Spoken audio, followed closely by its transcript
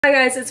Hi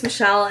guys, it's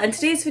Michelle, and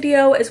today's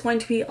video is going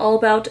to be all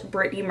about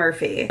Brittany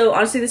Murphy. So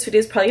honestly, this video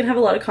is probably gonna have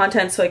a lot of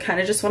content, so I kind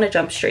of just want to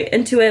jump straight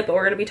into it, but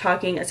we're gonna be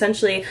talking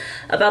essentially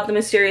about the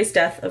mysterious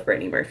death of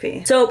Brittany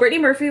Murphy. So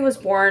Brittany Murphy was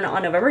born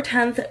on November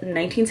 10th,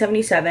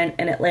 1977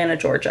 in Atlanta,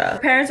 Georgia. Her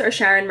parents are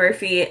Sharon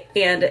Murphy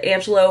and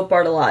Angelo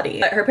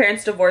Bartolotti. Her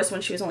parents divorced when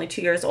she was only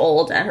 2 years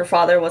old, and her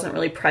father wasn't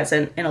really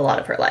present in a lot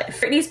of her life.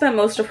 Brittany spent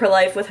most of her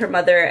life with her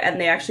mother,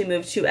 and they actually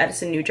moved to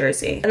Edison, New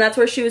Jersey. And that's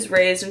where she was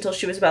raised until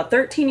she was about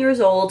 13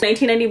 years old,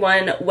 1991,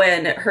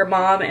 when her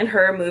mom and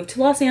her moved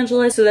to Los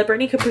Angeles so that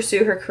Brittany could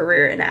pursue her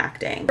career in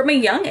acting. From a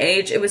young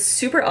age, it was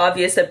super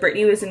obvious that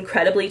Brittany was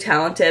incredibly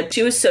talented.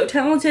 She was so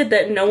talented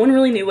that no one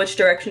really knew which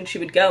direction she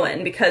would go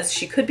in, because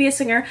she could be a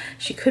singer,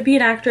 she could be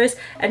an actress,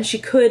 and she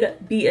could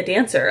be a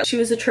dancer. She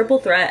was a triple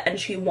threat, and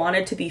she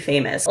wanted to be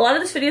famous. A lot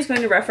of this video is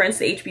going to reference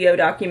the HBO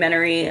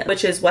documentary,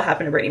 which is What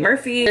Happened to Brittany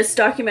Murphy. This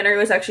documentary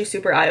was actually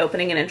super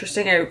eye-opening and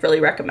interesting. I really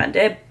recommend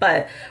it,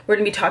 but we're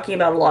going to be talking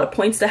about a lot of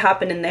points that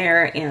happened in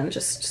there and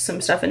just some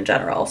stuff in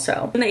general.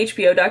 So in the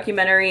HBO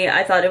documentary,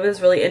 I thought it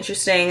was really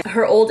interesting.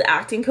 Her old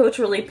acting coach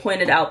really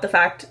pointed out the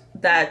fact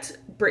that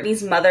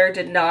Brittany's mother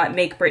did not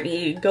make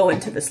Brittany go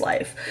into this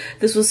life.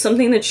 This was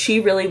something that she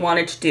really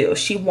wanted to do.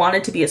 She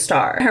wanted to be a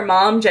star. Her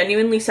mom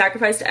genuinely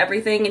sacrificed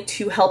everything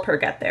to help her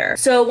get there.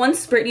 So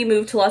once Brittany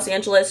moved to Los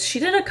Angeles, she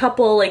did a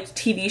couple like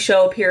TV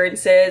show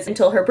appearances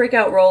until her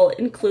breakout role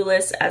in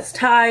Clueless as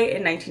Ty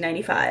in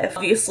 1995.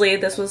 Obviously,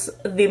 this was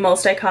the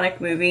most iconic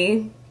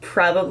movie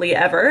probably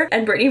ever,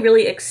 and Brittany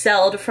really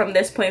excelled from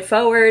this point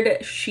forward.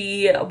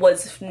 She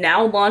was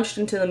now launched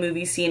into the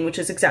movie scene, which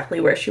is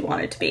exactly where she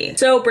wanted to be.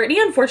 So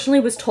Brittany unfortunately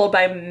was told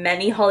by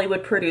many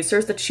Hollywood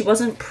producers that she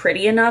wasn't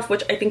pretty enough,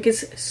 which I think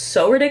is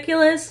so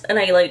ridiculous, and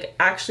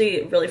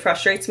actually really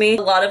frustrates me.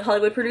 A lot of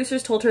Hollywood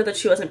producers told her that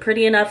she wasn't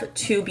pretty enough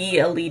to be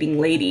a leading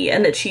lady,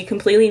 and that she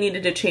completely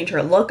needed to change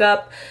her look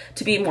up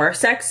to be more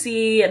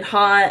sexy and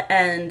hot,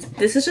 and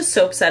this is just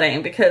so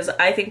upsetting because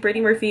I think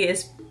Brittany Murphy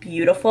is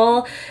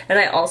beautiful, and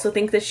I also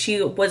think that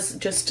she was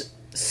just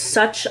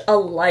such a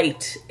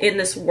light in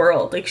this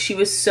world. Like, she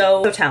was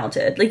so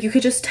talented. Like, you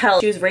could just tell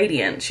she was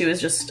radiant. She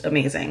was just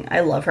amazing. I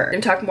love her. I'm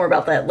gonna talk more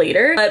about that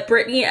later. But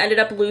Brittany ended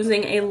up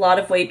losing a lot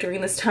of weight during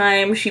this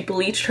time. She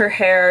bleached her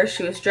hair.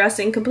 She was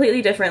dressing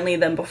completely differently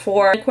than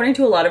before. According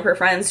to a lot of her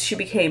friends, she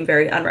became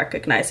very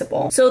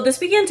unrecognizable. So this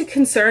began to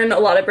concern a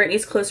lot of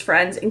Brittany's close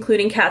friends,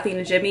 including Kathy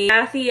and Jimmy.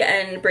 Kathy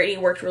and Brittany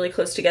worked really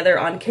close together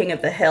on King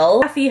of the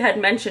Hill. Kathy had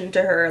mentioned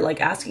to her,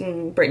 like,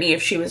 asking Brittany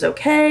if she was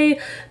okay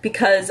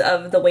because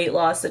of the weight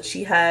loss that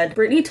she had.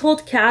 Brittany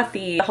told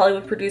Kathy the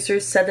Hollywood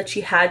producers said that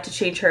she had to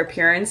change her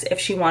appearance if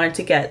she wanted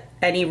to get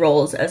any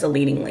roles as a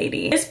leading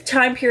lady. This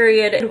time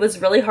period, it was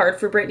really hard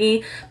for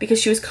Brittany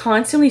because she was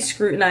constantly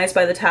scrutinized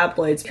by the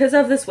tabloids. Because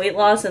of this weight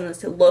loss and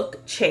this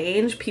look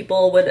change,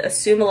 people would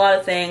assume a lot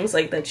of things,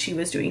 like that she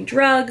was doing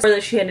drugs or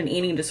that she had an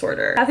eating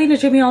disorder. Kathy and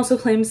Jimmy also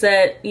claims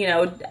that, you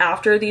know,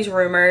 after these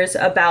rumors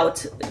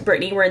about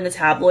Brittany were in the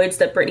tabloids,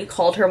 that Brittany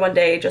called her one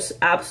day just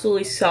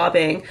absolutely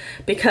sobbing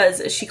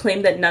because she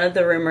claimed that none of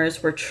the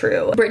rumors were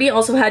true. Brittany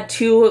also had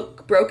 2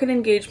 broken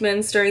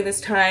engagements during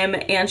this time,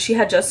 and she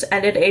had just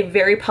ended a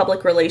very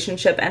public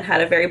relationship and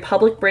had a very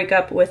public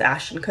breakup with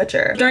Ashton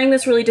Kutcher. During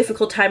this really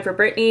difficult time for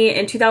Brittany,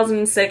 in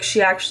 2006,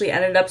 she actually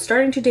ended up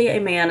starting to date a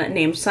man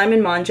named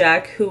Simon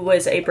Monjack, who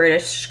was a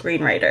British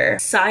screenwriter.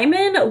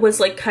 Simon was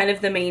like kind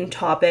of the main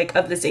topic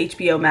of this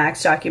HBO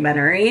Max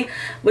documentary,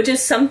 which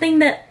is something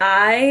that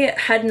I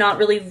had not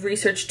really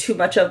researched too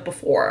much of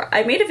before.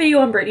 I made a video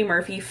on Brittany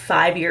Murphy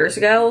 5 years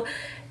ago,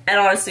 and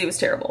honestly, it was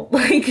terrible.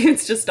 Like,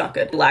 it's just not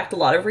good. It lacked a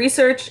lot of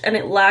research, and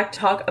it lacked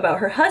talk about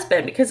her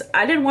husband, because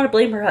I didn't want to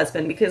blame her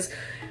husband, because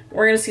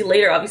we're gonna see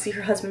later, obviously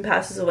her husband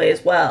passes away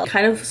as well.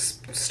 Kind of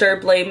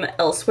stir blame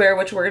elsewhere,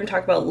 which we're gonna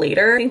talk about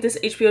later. I think this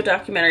HBO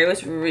documentary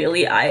was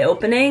really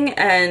eye-opening,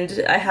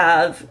 and I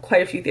have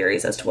quite a few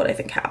theories as to what I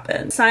think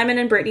happened. Simon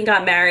and Brittany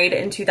got married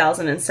in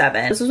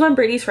 2007. This was when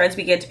Brittany's friends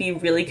began to be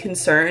really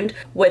concerned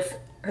with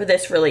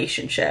this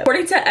relationship.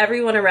 According to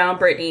everyone around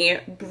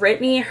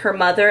Brittany, her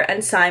mother,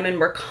 and Simon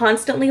were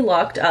constantly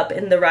locked up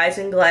in the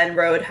Rising Glen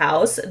Road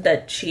house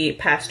that she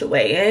passed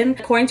away in.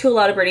 According to a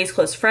lot of Brittany's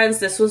close friends,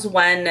 this was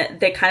when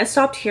they kind of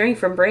stopped hearing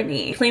from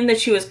Brittany. They claimed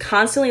that she was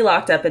constantly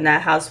locked up in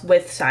that house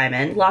with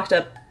Simon. Locked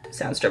up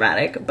sounds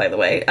dramatic, by the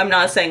way. I'm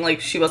not saying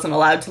like she wasn't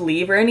allowed to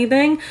leave or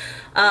anything,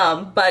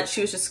 but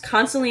she was just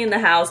constantly in the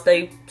house.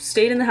 They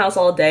stayed in the house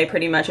all day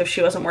pretty much. If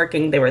she wasn't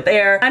working, they were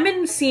there.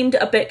 Simon seemed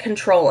a bit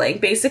controlling.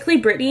 Basically,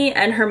 Brittany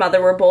and her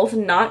mother were both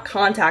not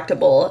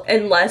contactable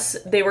unless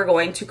they were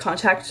going to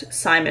contact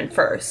Simon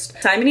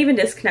first. Simon even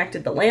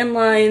disconnected the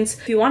landlines.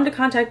 If you wanted to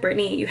contact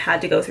Brittany, you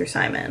had to go through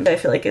Simon. I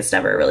feel like it's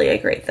never really a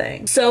great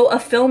thing. So a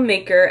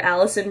filmmaker,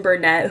 Allison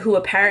Burnett, who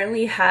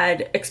apparently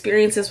had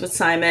experiences with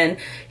Simon,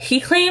 he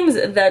claims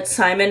that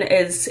Simon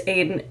is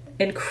an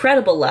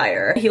incredible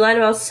liar. He lied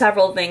about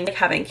several things, like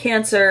having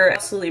cancer,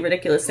 absolutely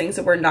ridiculous things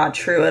that were not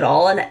true at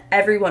all, and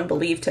everyone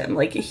believed him.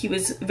 Like, he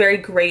was very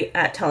great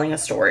at telling a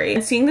story.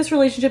 And seeing this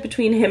relationship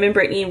between him and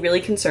Brittany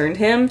really concerned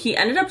him. He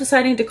ended up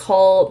deciding to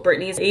call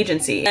Brittany's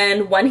agency.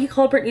 And when he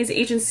called Brittany's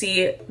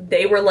agency,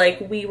 they were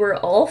like, we were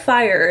all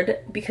fired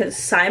because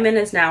Simon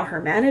is now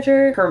her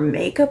manager, her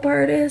makeup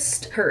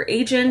artist, her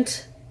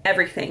agent,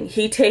 everything.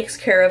 He takes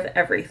care of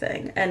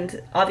everything.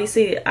 And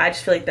obviously, I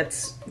just feel like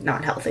that's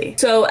not healthy.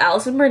 So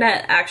Allison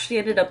Burnett actually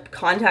ended up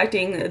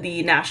contacting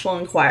the National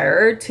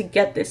Enquirer to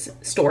get this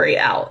story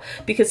out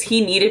because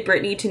he needed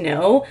Brittany to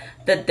know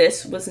that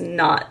this was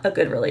not a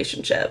good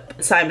relationship.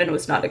 Simon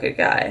was not a good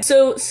guy.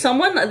 So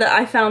someone that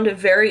I found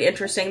very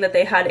interesting that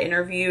they had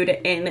interviewed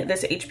in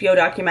this HBO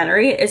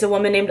documentary is a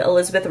woman named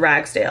Elizabeth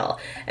Ragsdale,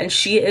 and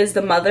she is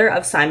the mother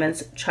of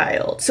Simon's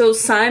child. So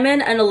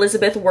Simon and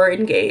Elizabeth were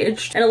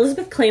engaged, and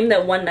Elizabeth claimed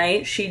that one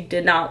night she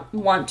did not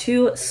want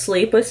to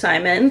sleep with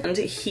Simon, and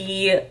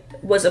he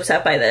was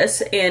upset by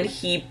this, and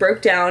he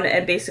broke down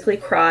and basically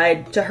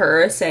cried to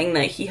her, saying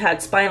that he had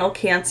spinal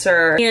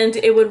cancer and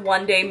it would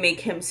one day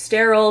make him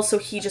sterile, so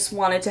he just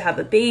wanted to have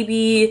a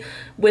baby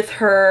with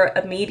her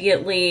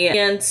immediately.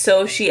 And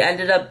so she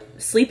ended up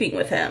sleeping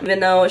with him,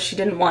 even though she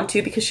didn't want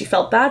to, because she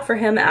felt bad for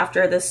him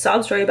after this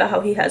sob story about how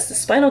he has the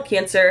spinal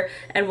cancer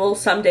and will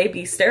someday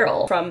be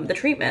sterile from the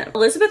treatment.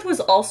 Elizabeth was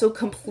also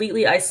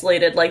completely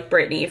isolated, like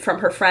Brittany, from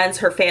her friends,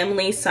 her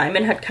family.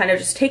 Simon had kind of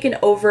just taken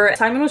over.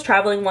 Simon was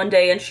traveling one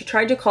day and she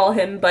tried to call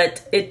him,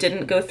 but it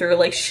didn't go through.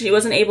 Like, she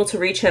wasn't able to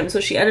reach him, so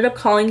she ended up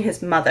calling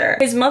his mother.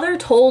 His mother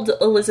told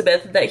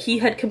Elizabeth that he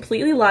had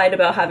completely lied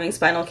about having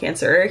spinal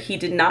cancer. He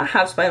did not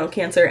have spinal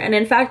cancer, and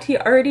in fact, he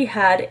already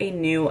had a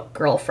new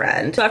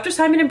girlfriend. So after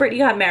Simon and Brittany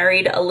got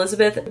married,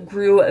 Elizabeth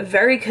grew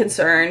very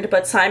concerned,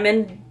 but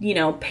Simon, you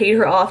know, paid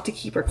her off to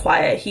keep her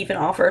quiet. He even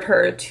offered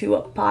her to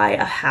buy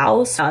a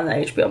house. On the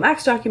HBO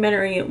Max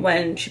documentary,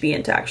 when she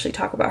began to actually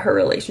talk about her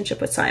relationship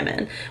with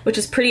Simon, which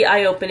is pretty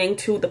eye-opening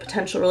to the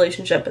potential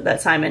relationship that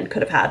Simon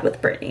could have had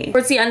with Brittany.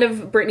 Towards the end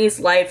of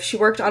Brittany's life, she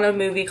worked on a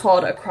movie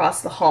called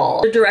Across the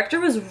Hall. The director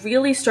was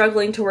really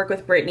struggling to work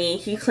with Brittany.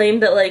 He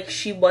claimed that, like,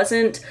 she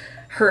wasn't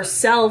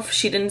herself.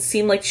 She didn't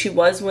seem like she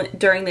was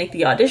during like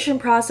the audition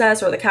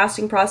process or the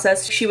casting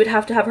process. She would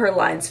have to have her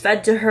lines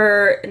fed to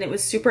her, and it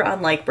was super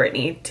unlike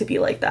Brittany to be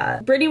like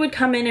that. Brittany would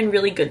come in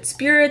really good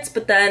spirits,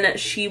 but then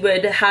she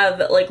would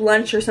have like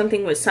lunch or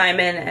something with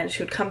Simon and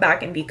she would come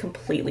back and be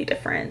completely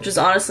different, which is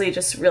honestly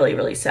just really,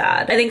 really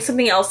sad. I think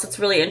something else that's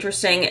really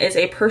interesting is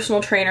a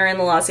personal trainer in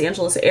the Los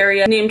Angeles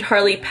area named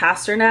Harley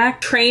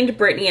Pasternak trained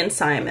Brittany and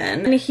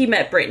Simon. When he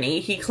met Brittany,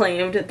 he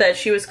claimed that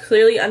she was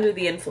clearly under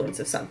the influence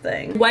of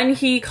something. When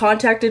he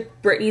contacted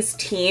Brittany's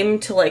team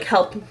to like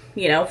help,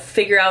 you know,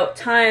 figure out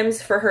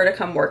times for her to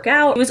come work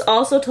out, he was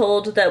also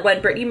told that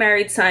when Brittany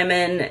married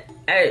Simon,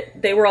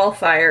 they were all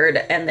fired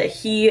and that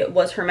he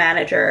was her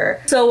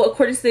manager. So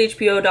according to the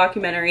HBO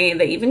documentary,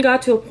 they even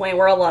got to a point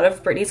where a lot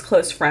of Brittany's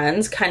close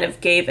friends kind of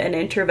gave an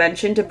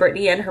intervention to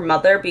Brittany and her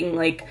mother, being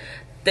like,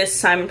 this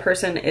Simon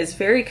person is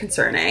very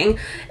concerning.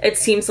 It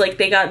seems like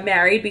they got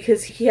married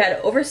because he had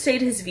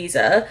overstayed his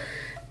visa,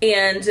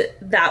 and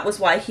that was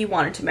why he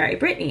wanted to marry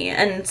Brittany.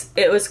 And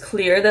it was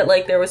clear that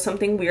like there was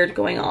something weird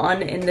going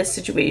on in this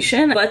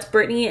situation. But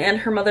Brittany and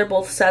her mother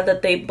both said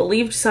that they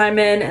believed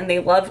Simon and they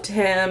loved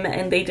him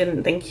and they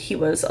didn't think he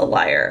was a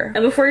liar.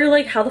 And before you're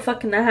like, how the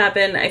fuck can that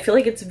happen? I feel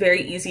like it's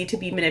very easy to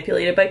be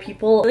manipulated by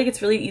people. I think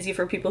it's really easy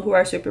for people who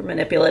are super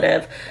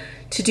manipulative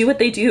to do what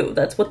they do.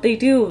 That's what they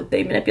do.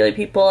 They manipulate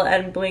people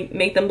and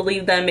make them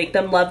believe them, make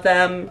them love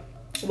them,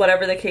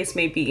 whatever the case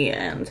may be.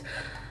 And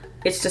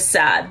it's just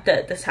sad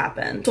that this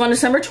happened. So on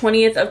December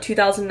 20th of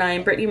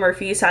 2009, Brittany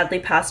Murphy sadly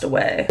passed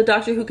away. The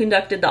doctor who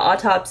conducted the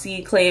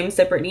autopsy claims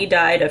that Brittany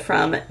died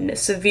from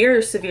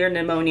severe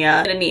pneumonia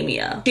and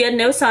anemia. She had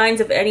no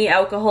signs of any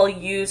alcohol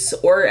use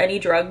or any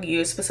drug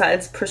use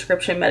besides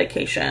prescription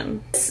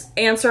medication. This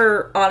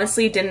answer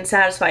honestly didn't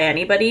satisfy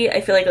anybody.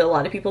 I feel like a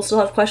lot of people still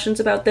have questions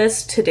about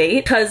this to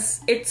date, because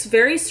it's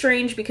very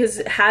strange,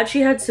 because had she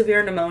had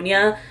severe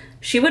pneumonia,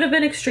 she would have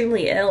been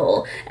extremely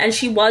ill, and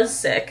she was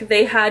sick.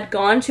 They had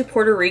gone to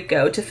Puerto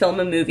Rico to film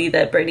a movie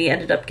that Brittany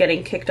ended up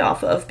getting kicked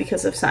off of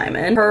because of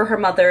Simon. Her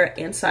mother,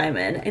 and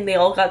Simon, and they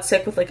all got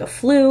sick with like a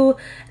flu,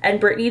 and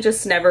Brittany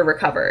just never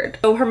recovered.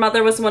 So her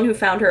mother was the one who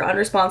found her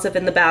unresponsive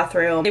in the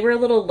bathroom. They were a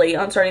little late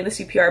on starting the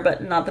CPR,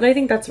 but not that I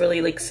think that's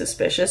really like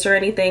suspicious or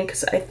anything,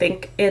 because I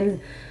think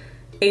in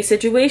a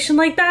situation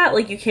like that,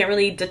 like, you can't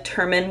really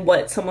determine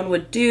what someone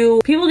would do.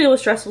 People deal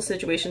with stressful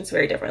situations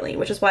very differently,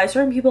 which is why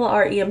certain people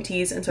are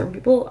EMTs and certain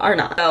people are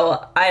not.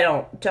 So I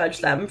don't judge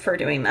them for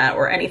doing that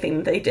or anything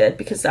that they did,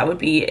 because that would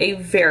be a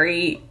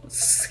very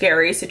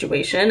scary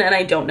situation, and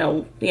I don't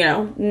know, you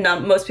know,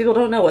 most people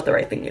don't know what the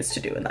right thing is to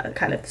do in that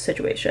kind of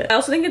situation. I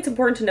also think it's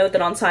important to note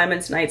that on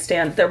Simon's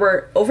nightstand there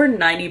were over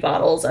 90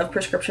 bottles of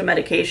prescription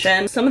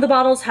medication. Some of the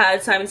bottles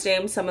had Simon's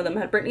name, some of them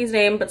had Brittany's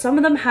name, but some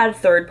of them had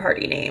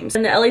third-party names.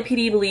 And the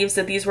LAPD believes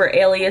that these were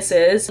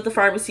aliases. The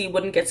pharmacy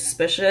wouldn't get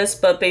suspicious,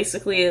 but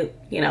basically,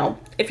 you know,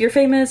 if you're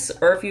famous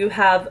or if you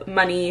have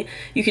money,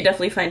 you can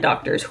definitely find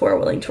doctors who are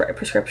willing to write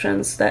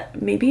prescriptions that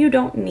maybe you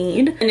don't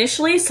need.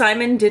 Initially,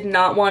 Simon did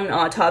not want an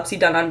autopsy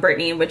done on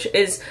Brittany, which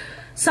is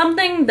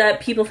something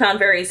that people found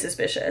very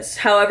suspicious.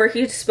 However,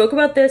 he spoke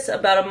about this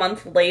about a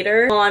month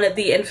later on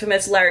the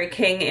infamous Larry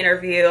King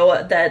interview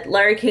that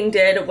Larry King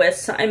did with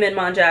Simon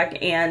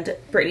Monjack and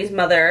Brittany's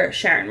mother,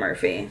 Sharon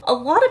Murphy. A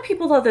lot of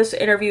people thought this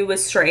interview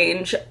was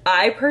strange.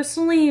 I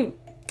personally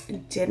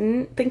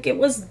didn't think it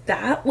was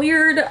that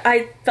weird.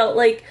 I felt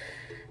like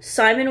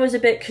Simon was a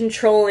bit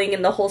controlling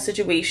in the whole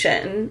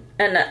situation,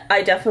 and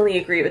I definitely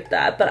agree with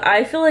that. But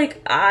I feel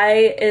like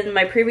I, in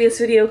my previous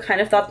video, kind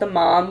of thought the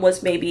mom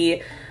was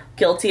maybe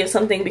guilty of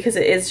something, because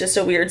it is just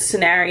a weird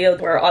scenario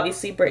where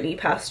obviously Brittany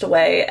passed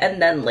away and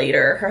then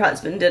later her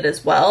husband did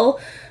as well.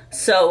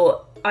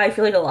 So I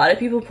feel like a lot of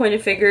people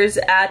pointed fingers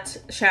at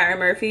Sharon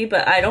Murphy,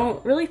 but I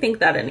don't really think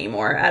that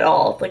anymore at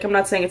all. Like, I'm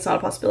not saying it's not a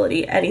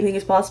possibility. Anything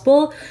is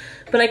possible.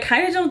 But I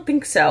kind of don't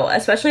think so,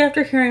 especially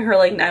after hearing her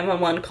like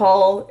 911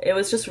 call. It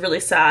was just really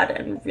sad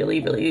and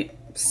really, really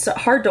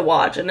hard to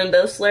watch. And in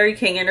this Larry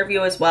King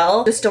interview as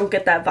well, just don't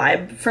get that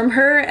vibe from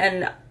her,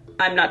 and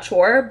I'm not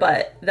sure,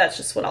 but that's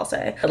just what I'll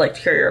say. I'd like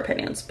to hear your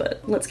opinions,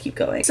 but let's keep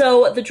going.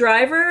 So the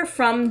driver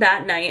from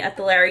that night at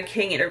the Larry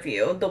King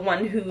interview, the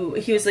one who,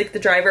 he was like the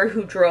driver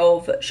who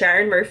drove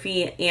Sharon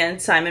Murphy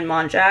and Simon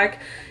Monjack,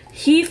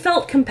 he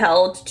felt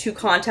compelled to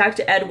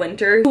contact Ed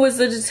Winter, who was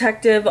the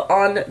detective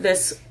on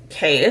this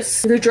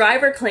case. The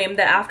driver claimed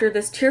that after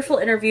this tearful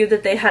interview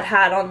that they had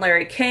had on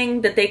Larry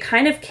King, that they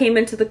kind of came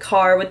into the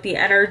car with the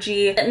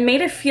energy that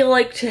made it feel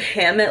like, to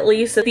him at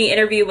least, that the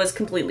interview was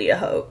completely a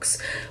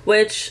hoax.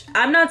 Which,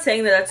 I'm not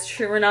saying that that's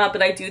true or not,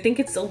 but I do think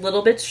it's a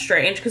little bit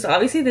strange, because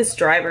obviously this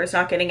driver is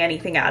not getting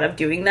anything out of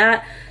doing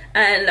that,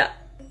 and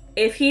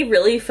if he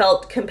really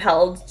felt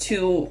compelled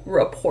to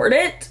report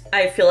it,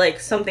 I feel like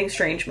something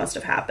strange must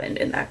have happened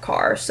in that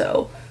car.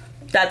 So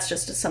that's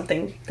just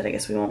something that I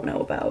guess we won't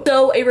know about.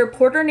 So a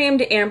reporter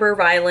named Amber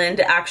Ryland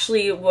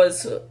actually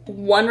was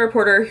one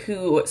reporter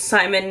who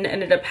Simon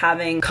ended up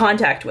having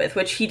contact with,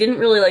 which he didn't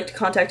really like to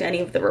contact any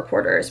of the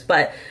reporters,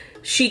 but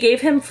she gave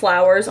him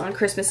flowers on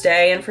Christmas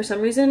Day, and for some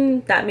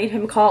reason that made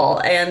him call,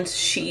 and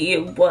she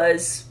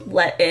was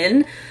let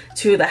in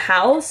to the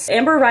house.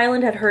 Amber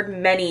Ryland had heard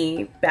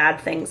many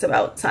bad things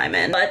about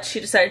Simon, but she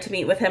decided to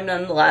meet with him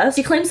nonetheless.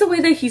 She claims the way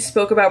that he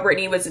spoke about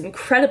Brittany was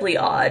incredibly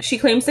odd. She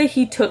claims that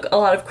he took a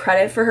lot of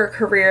credit for her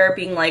career,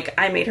 being like,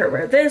 I made her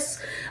wear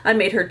this, I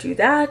made her do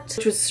that,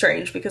 which was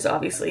strange because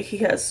obviously he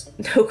has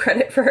no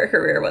credit for her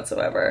career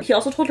whatsoever. He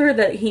also told her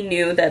that he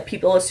knew that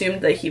people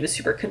assumed that he was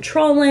super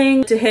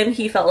controlling. To him,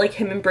 he felt like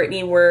him and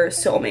Brittany were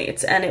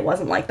soulmates, and it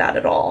wasn't like that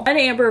at all. And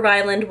Amber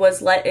Ryland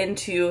was let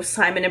into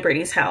Simon and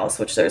Brittany's house,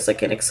 which there's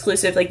like an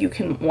exclusive, like you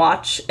can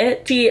watch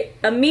it. She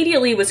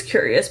immediately was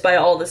curious by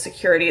all the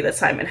security that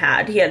Simon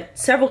had. He had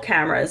several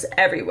cameras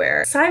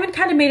everywhere. Simon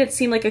kind of made it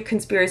seem like a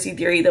conspiracy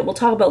theory that we'll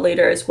talk about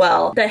later as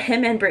well, that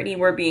him and Brittany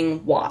were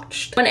being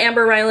watched. When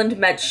Amber Ryland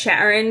met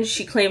Sharon,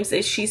 she claims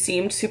that she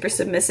seemed super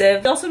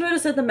submissive. She also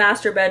noticed that the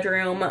master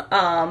bedroom,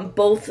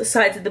 both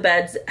sides of the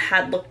beds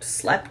had looked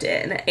slept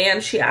in,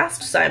 and she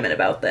asked Simon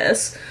about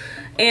this.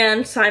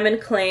 And Simon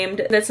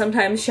claimed that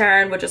sometimes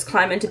Sharon would just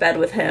climb into bed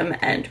with him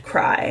and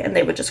cry, and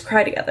they would just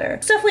cry together.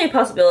 It's definitely a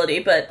possibility,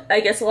 but I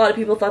guess a lot of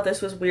people thought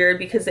this was weird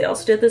because they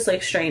also did this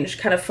like strange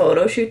kind of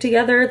photo shoot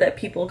together that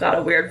people got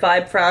a weird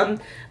vibe from.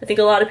 I think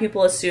a lot of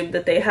people assumed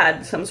that they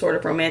had some sort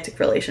of romantic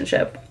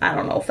relationship. I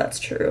don't know if that's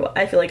true.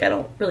 I feel like I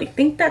don't really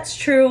think that's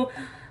true,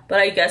 but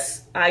I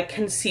guess I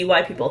can see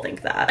why people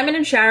think that. Simon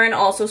and Sharon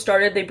also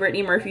started the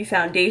Brittany Murphy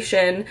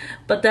Foundation,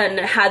 but then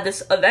had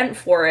this event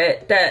for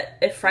it that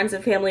if friends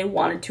and family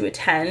wanted to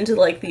attend,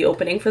 like the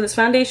opening for this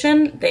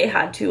foundation, they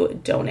had to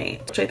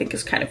donate, which I think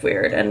is kind of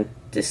weird and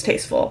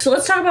distasteful. So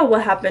let's talk about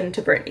what happened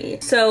to Brittany.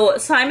 So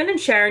Simon and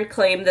Sharon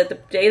claimed that the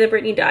day that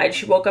Brittany died,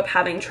 she woke up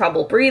having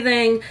trouble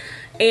breathing,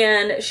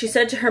 and she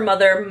said to her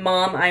mother,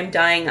 "Mom, I'm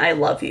dying, I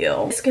love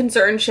you." This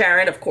concerned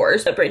Sharon, of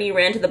course, that Brittany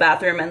ran to the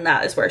bathroom, and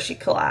that is where she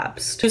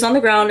collapsed. She was on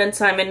the ground, and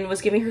Simon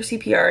was giving her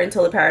CPR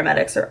until the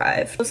paramedics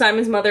arrived. So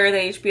Simon's mother in the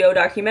HBO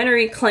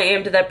documentary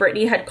claimed that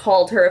Brittany had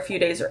called her a few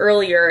days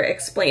earlier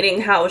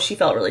explaining how she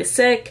felt really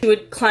sick. She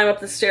would climb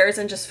up the stairs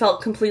and just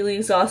felt completely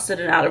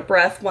exhausted and out of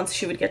breath once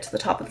she would get to the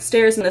top of the stairs.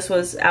 downstairs, and this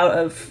was out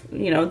of,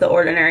 you know, the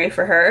ordinary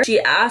for her. She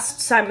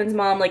asked Simon's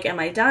mom, like, am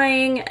I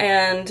dying?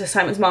 And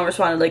Simon's mom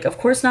responded, like, of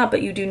course not,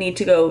 but you do need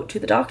to go to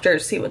the doctor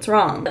to see what's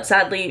wrong. But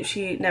sadly,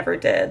 she never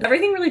did.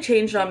 Everything really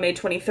changed on May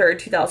 23rd,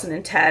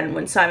 2010,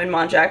 when Simon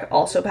Monjack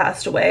also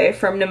passed away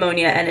from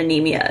pneumonia and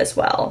anemia as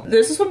well.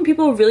 This is when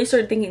people really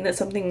started thinking that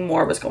something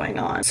more was going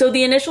on. So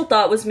the initial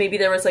thought was maybe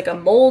there was like a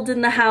mold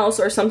in the house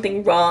or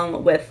something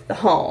wrong with the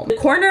home. The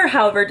coroner,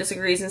 however,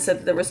 disagrees and said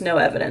that there was no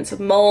evidence of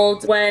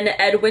mold. When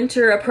Ed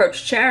Winter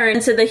approached Sharon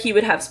and said that he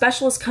would have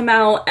specialists come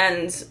out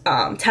and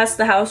test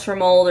the house for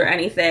mold or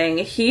anything,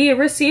 he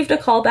received a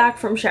call back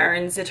from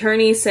Sharon's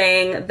attorney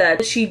saying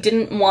that she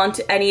didn't want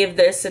any of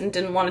this and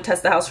didn't want to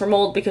test the house for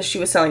mold because she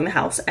was selling the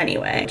house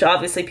anyway, which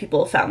obviously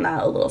people found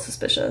that a little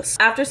suspicious.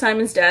 After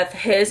Simon's death,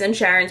 his and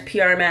Sharon's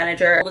PR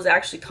manager was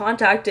actually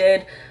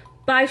contacted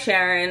by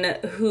Sharon,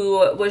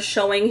 who was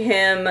showing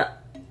him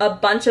a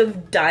bunch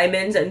of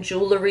diamonds and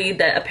jewelry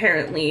that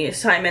apparently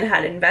Simon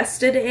had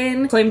invested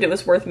in. Claimed it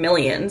was worth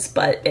millions,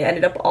 but it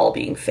ended up all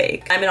being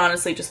fake. Simon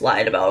honestly just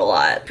lied about a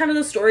lot. Kind of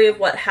the story of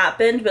what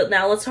happened, but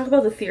now let's talk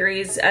about the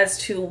theories as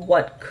to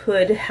what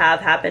could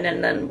have happened,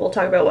 and then we'll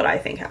talk about what I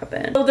think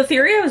happened. So the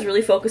theory I was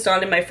really focused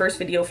on in my first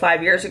video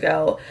 5 years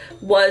ago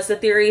was the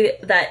theory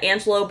that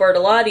Angelo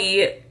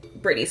Bertolotti,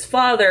 Brittany's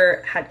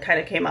father, had kind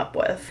of came up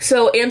with.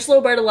 So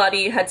Angelo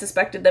Bertolotti had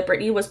suspected that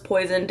Brittany was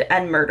poisoned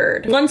and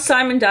murdered. Once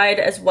Simon died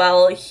as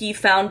well, he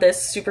found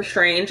this super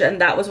strange,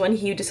 and that was when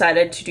he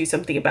decided to do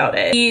something about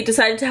it. He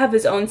decided to have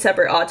his own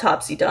separate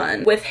autopsy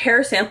done. With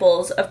hair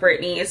samples of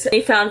Brittany's,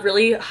 they found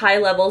really high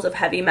levels of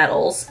heavy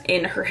metals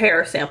in her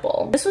hair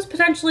sample. This was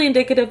potentially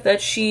indicative that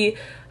she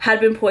had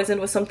been poisoned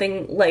with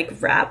something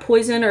like rat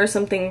poison or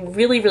something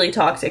really, really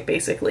toxic,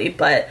 basically.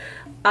 But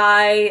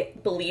I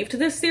believed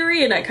this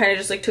theory, and I kind of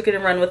just like took it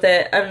and run with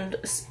it, and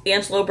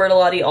Angelo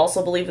Bertolotti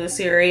also believed this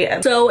theory.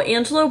 And so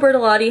Angelo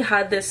Bertolotti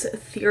had this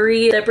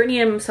theory that Brittany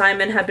and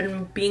Simon had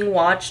been being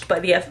watched by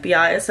the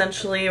FBI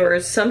essentially, or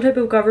some type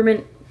of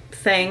government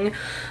thing,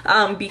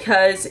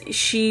 because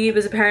she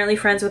was apparently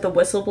friends with a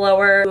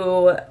whistleblower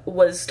who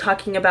was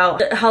talking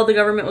about how the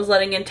government was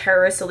letting in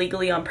terrorists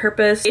illegally on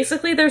purpose.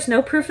 Basically, there's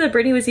no proof that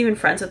Brittany was even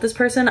friends with this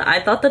person.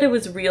 I thought that it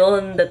was real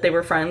and that they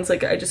were friends,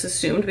 like I just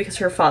assumed because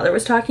her father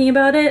was talking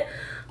about it,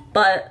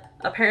 but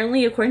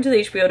apparently, according to the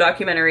HBO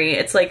documentary,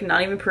 it's like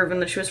not even proven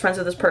that she was friends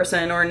with this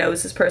person or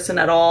knows this person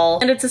at all.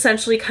 And it's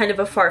essentially kind of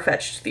a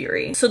far-fetched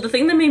theory. So the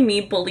thing that made me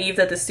believe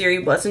that this theory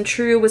wasn't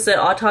true was that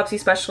autopsy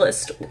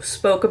specialist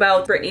spoke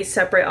about Brittany's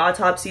separate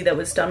autopsy that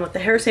was done with the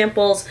hair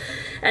samples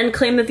and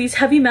claimed that these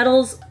heavy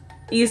metals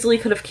easily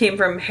could have came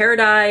from hair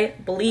dye,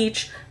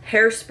 bleach,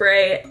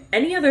 hairspray,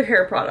 any other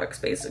hair products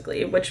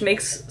basically, which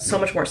makes so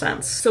much more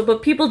sense. So,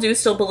 but people do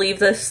still believe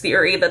this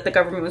theory that the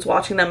government was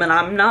watching them, and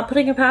I'm not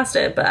putting it past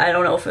it, but I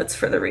don't know if it's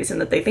for the reason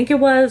that they think it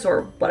was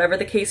or whatever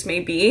the case may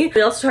be.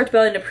 We also talked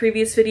about in a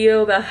previous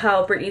video about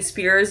how Britney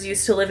Spears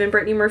used to live in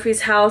Brittany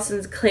Murphy's house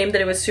and claimed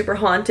that it was super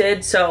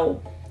haunted.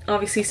 So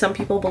obviously some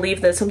people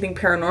believe that something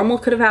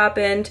paranormal could have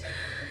happened.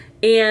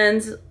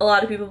 And a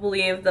lot of people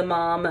believe the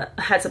mom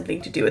had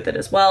something to do with it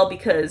as well,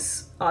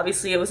 because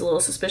obviously it was a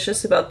little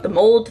suspicious about the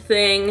mold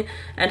thing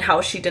and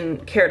how she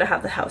didn't care to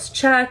have the house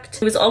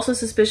checked. It was also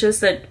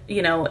suspicious that,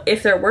 you know,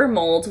 if there were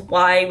mold,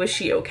 why was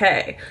she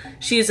okay?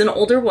 She's an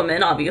older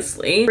woman,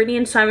 obviously. Brittany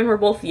and Simon were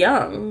both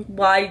young.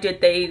 Why did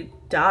they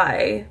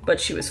die,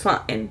 but she was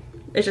fine?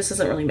 It just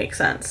doesn't really make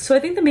sense. So I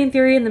think the main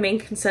theory and the main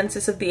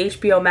consensus of the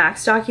HBO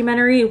Max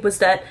documentary was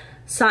that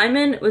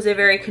Simon was a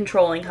very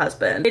controlling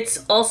husband.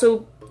 It's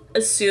also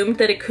assumed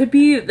that it could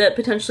be that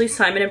potentially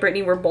Simon and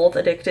Brittany were both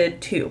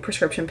addicted to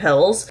prescription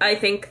pills. I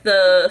think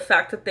the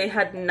fact that they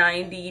had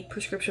 90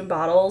 prescription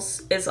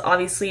bottles is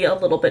obviously a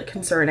little bit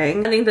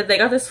concerning. I think that they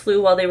got this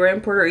flu while they were in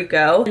Puerto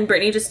Rico, and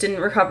Brittany just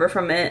didn't recover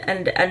from it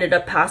and ended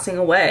up passing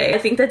away. I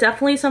think that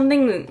definitely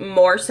something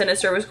more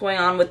sinister was going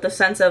on with the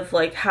sense of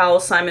like how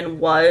Simon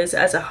was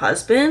as a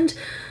husband.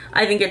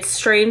 I think it's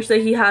strange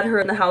that he had her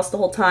in the house the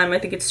whole time. I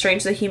think it's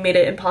strange that he made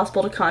it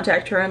impossible to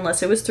contact her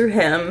unless it was through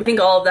him. I think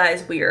all of that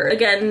is weird.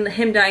 Again,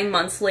 him dying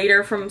months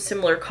later from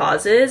similar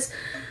causes,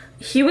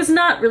 he was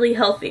not really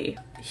healthy.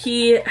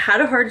 He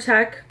had a heart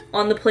attack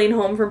on the plane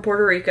home from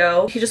Puerto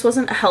Rico. He just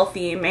wasn't a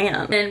healthy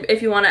man. And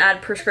if you want to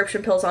add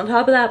prescription pills on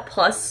top of that,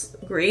 plus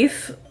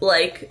grief,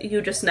 like,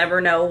 you just never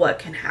know what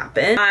can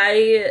happen.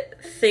 I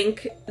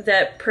think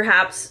that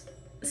perhaps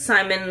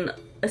Simon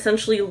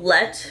essentially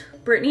let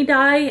Brittany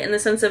die in the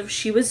sense of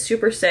she was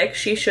super sick.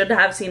 She should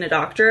have seen a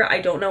doctor.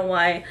 I don't know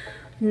why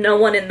no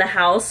one in the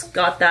house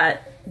got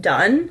that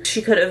done.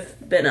 She could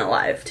have been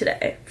alive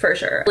today, for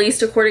sure. At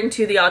least according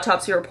to the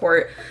autopsy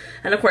report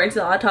and according to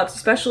the autopsy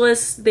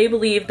specialists, they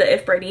believe that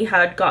if Brittany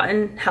had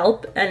gotten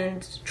help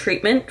and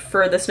treatment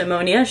for this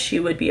pneumonia, she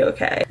would be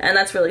okay. And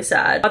that's really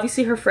sad.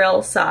 Obviously her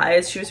frail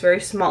size, she was very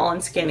small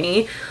and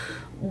skinny,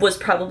 was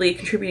probably a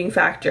contributing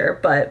factor,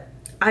 but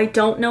I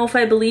don't know if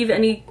I believe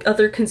any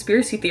other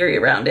conspiracy theory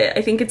around it.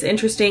 I think it's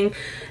interesting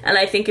and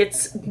I think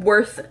it's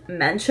worth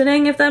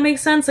mentioning, if that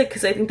makes sense, like,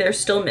 because I think there's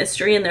still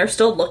mystery and they're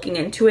still looking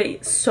into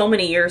it so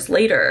many years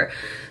later.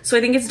 So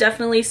I think it's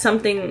definitely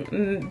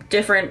something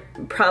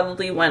different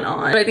probably went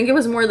on. But I think it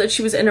was more that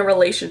she was in a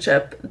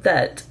relationship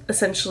that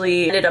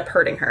essentially ended up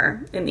hurting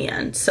her in the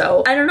end.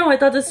 So I don't know, I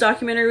thought this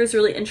documentary was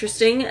really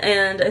interesting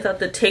and I thought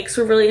the takes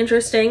were really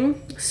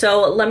interesting.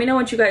 So let me know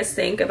what you guys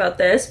think about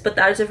this. But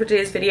that is it for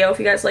today's video. If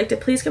you guys liked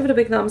it, please give it a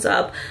big thumbs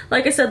up.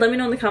 Like I said, let me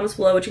know in the comments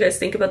below what you guys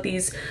think about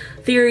these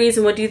theories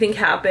and what do you think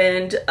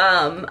happened.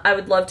 I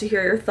would love to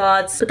hear your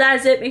thoughts. But that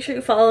is it. Make sure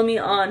you follow me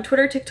on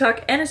Twitter,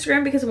 TikTok, and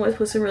Instagram because I'm always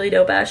posting really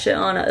dope ass shit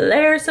on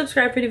there.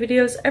 Subscribe for new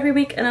videos every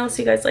week and I will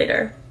see you guys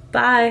later.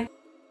 Bye.